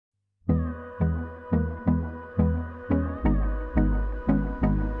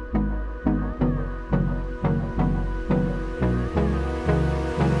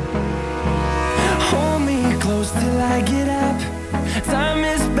close till I get up. Time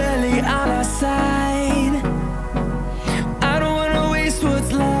is barely on our side. I don't wanna waste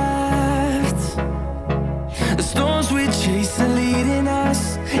what's left. The storms we chase are leading us,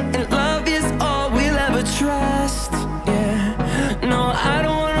 and love is all we'll ever trust. Yeah, no, I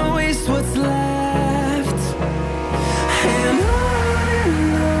don't wanna waste what's left. And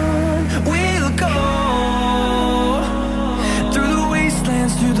on we'll go, through the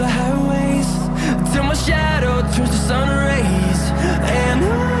wastelands, through the highways, till my shadow turns to sun rays. And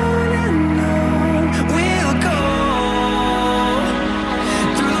on we'll go,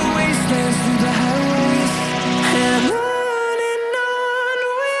 through the wastelands, through the highways, and on we'll go.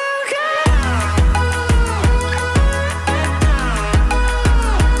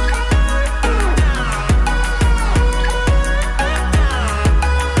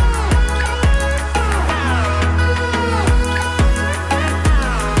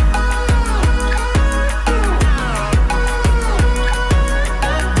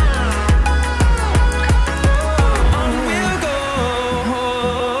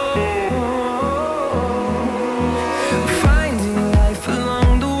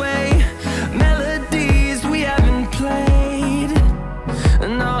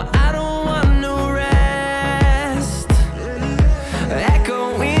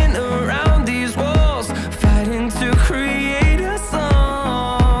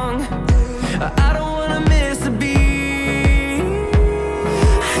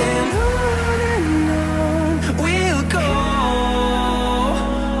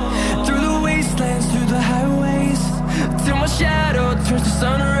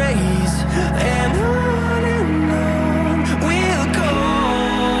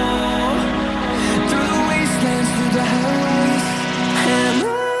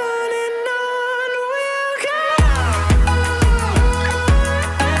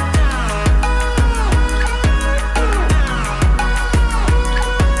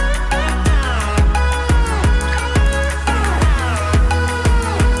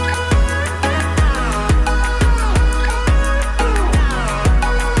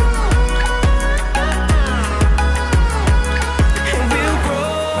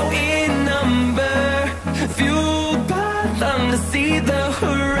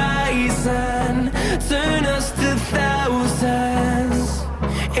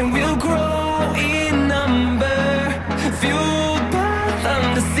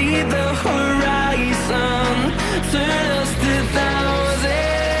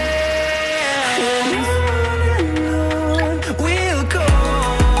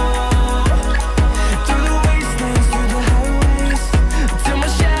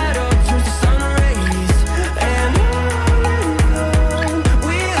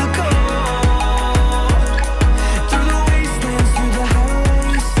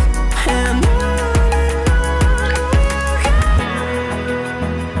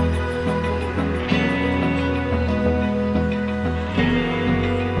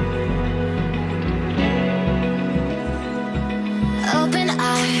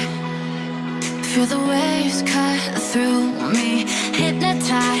 Feel the waves cut through me,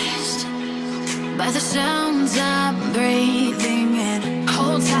 hypnotized by the sounds I'm breathing in.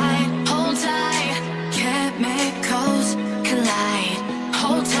 Hold tight, chemicals collide.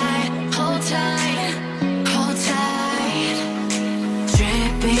 Hold tight, hold tight, hold tight.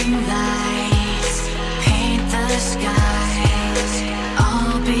 Dripping lights paint the skies,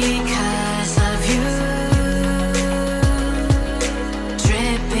 all because of you.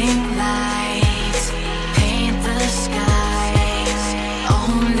 Dripping lights paint the skies,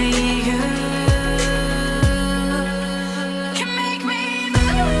 only you can make me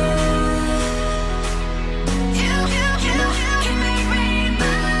move.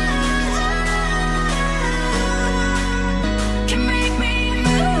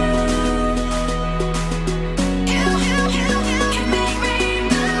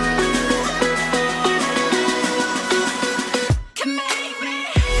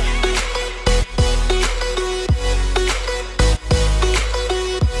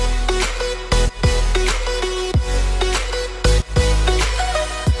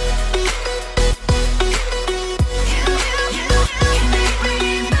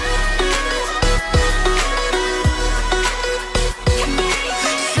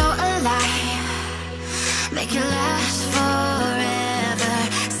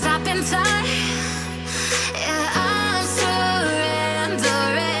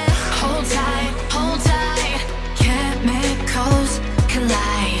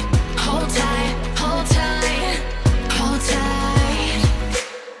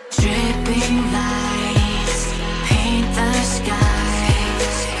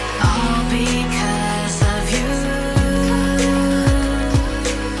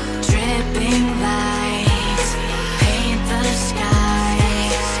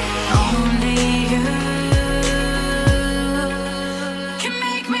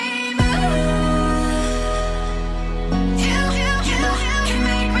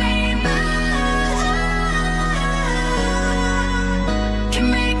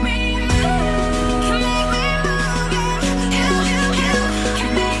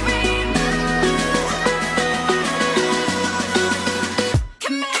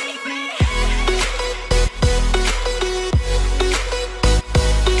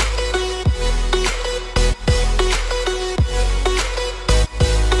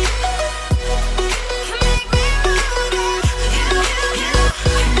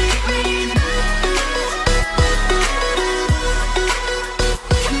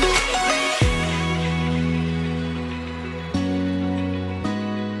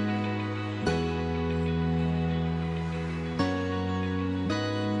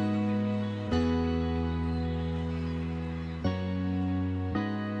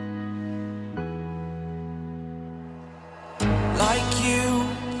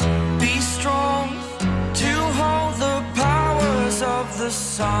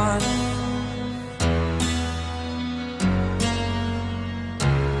 sun.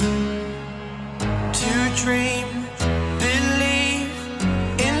 To dream, believe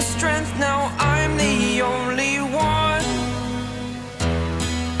in strength. Now I'm the only one,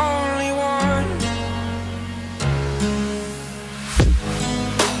 only one.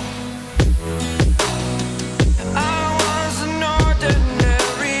 I was an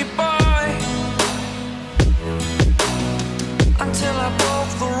ordinary boy until I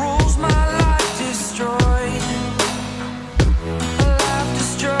broke the rules. My life destroyed, a life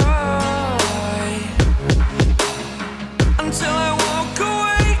destroyed. Until I woke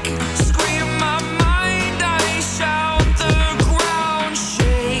awake, scream my mind, I shout, the ground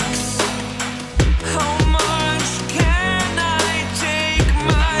shakes. How much can I take?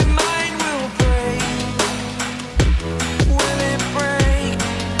 My mind will break. Will it break?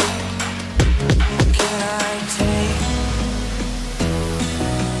 What can I take?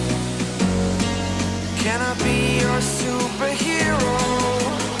 Can I be your superhero?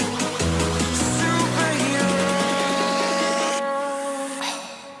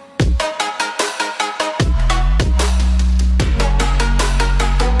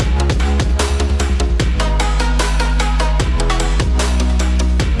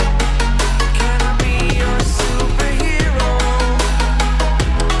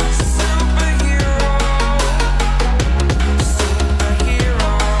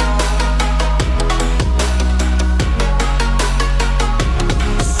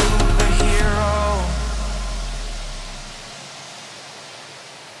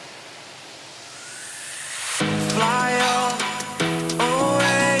 Fly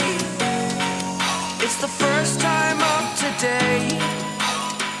away. It's the first time of today.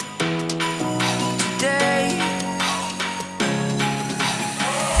 Today.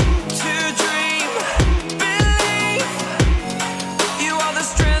 To dream, believe. You are the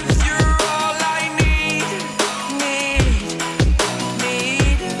strength, you're all I need.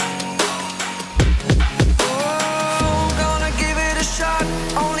 Oh, gonna give it a shot.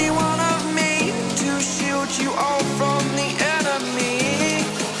 Only one of me to shield you all from the enemy.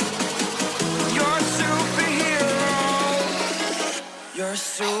 You're a superhero. You're a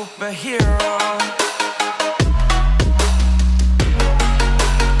superhero.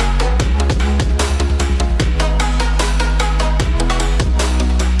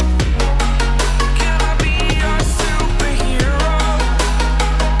 Can I be your superhero?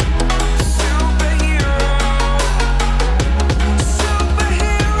 Superhero.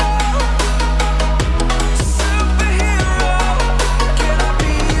 Superhero. Superhero. Can I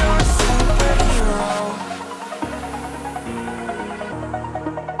be your superhero?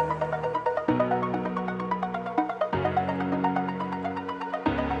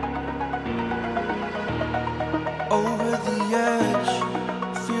 Over the edge,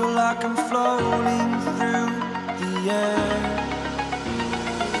 feel like I'm floating through the air.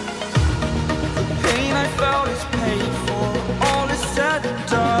 The pain I felt is paid for, all is said and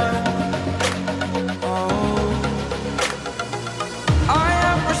done. Oh, I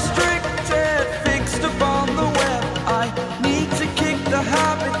am restricted, fixed upon the web. I need to kick the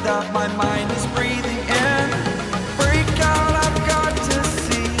habit that my mind is breathing in. Break out, I've got to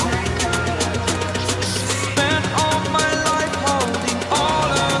see. Spent all my life holding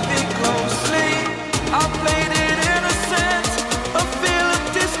all of it closely. I played it innocent, a feel of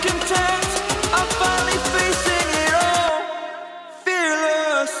discontent. I'm finally facing it all,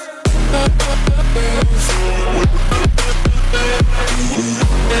 fearless.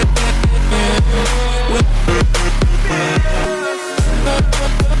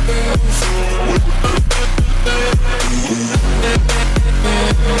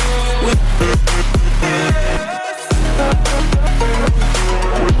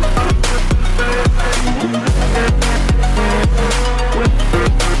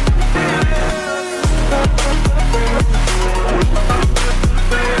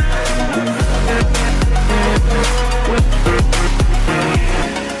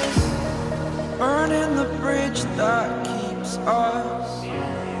 Burning the bridge that keeps us.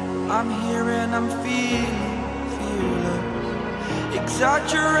 I'm here and I'm feeling fearless.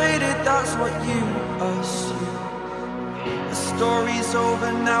 Exaggerated, that's what you assume. The story's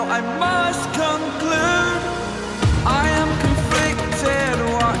over now, I must conclude. I am conflicted,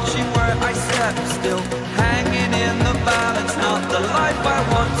 watching where I step still, hanging in the balance. Not the life I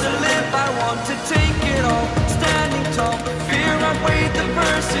want to live, I want to take it all. Standing tall, fear I weighed the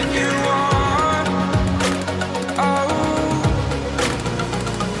person you